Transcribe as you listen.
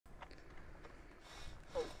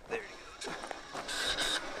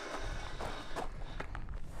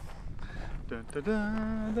Hi,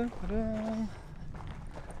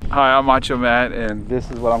 I'm Macho Matt, and this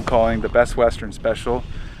is what I'm calling the Best Western Special.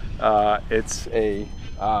 It's a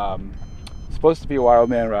supposed to be a wild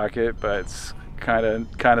man rocket, but it's kind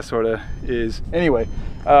of sort of is. Anyway,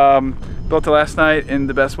 built it last night in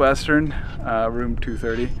the Best Western, room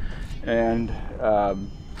 230, and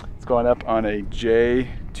it's going up on a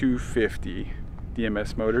J250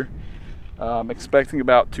 DMS motor. Expecting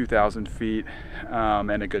about 2,000 feet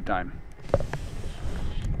and a good time.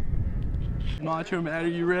 Macho Matt, are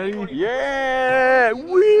you ready? Yeah!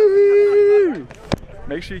 Woo!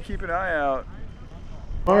 Make sure you keep an eye out.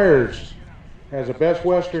 Myers has a Best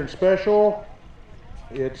Western Special.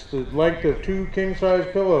 It's the length of 2 king-size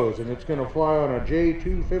pillows, and it's going to fly on a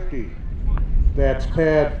J250. That's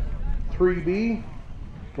pad 3B.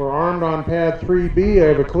 We're armed on pad 3B. I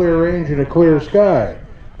have a clear range and a clear sky.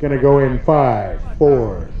 Going to go in 5,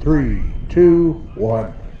 4, 3, 2,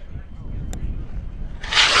 1.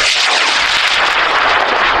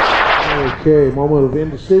 Okay, moment of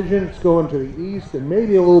indecision. It's going to the east and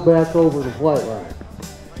maybe a little back over the flight line.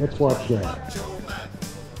 Let's watch that.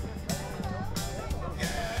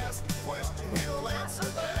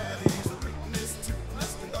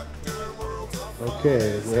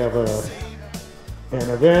 Okay, we have an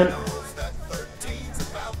event.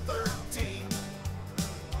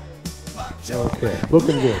 Okay,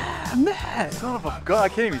 looking good. Matt, son of a god, I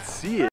can't even see it.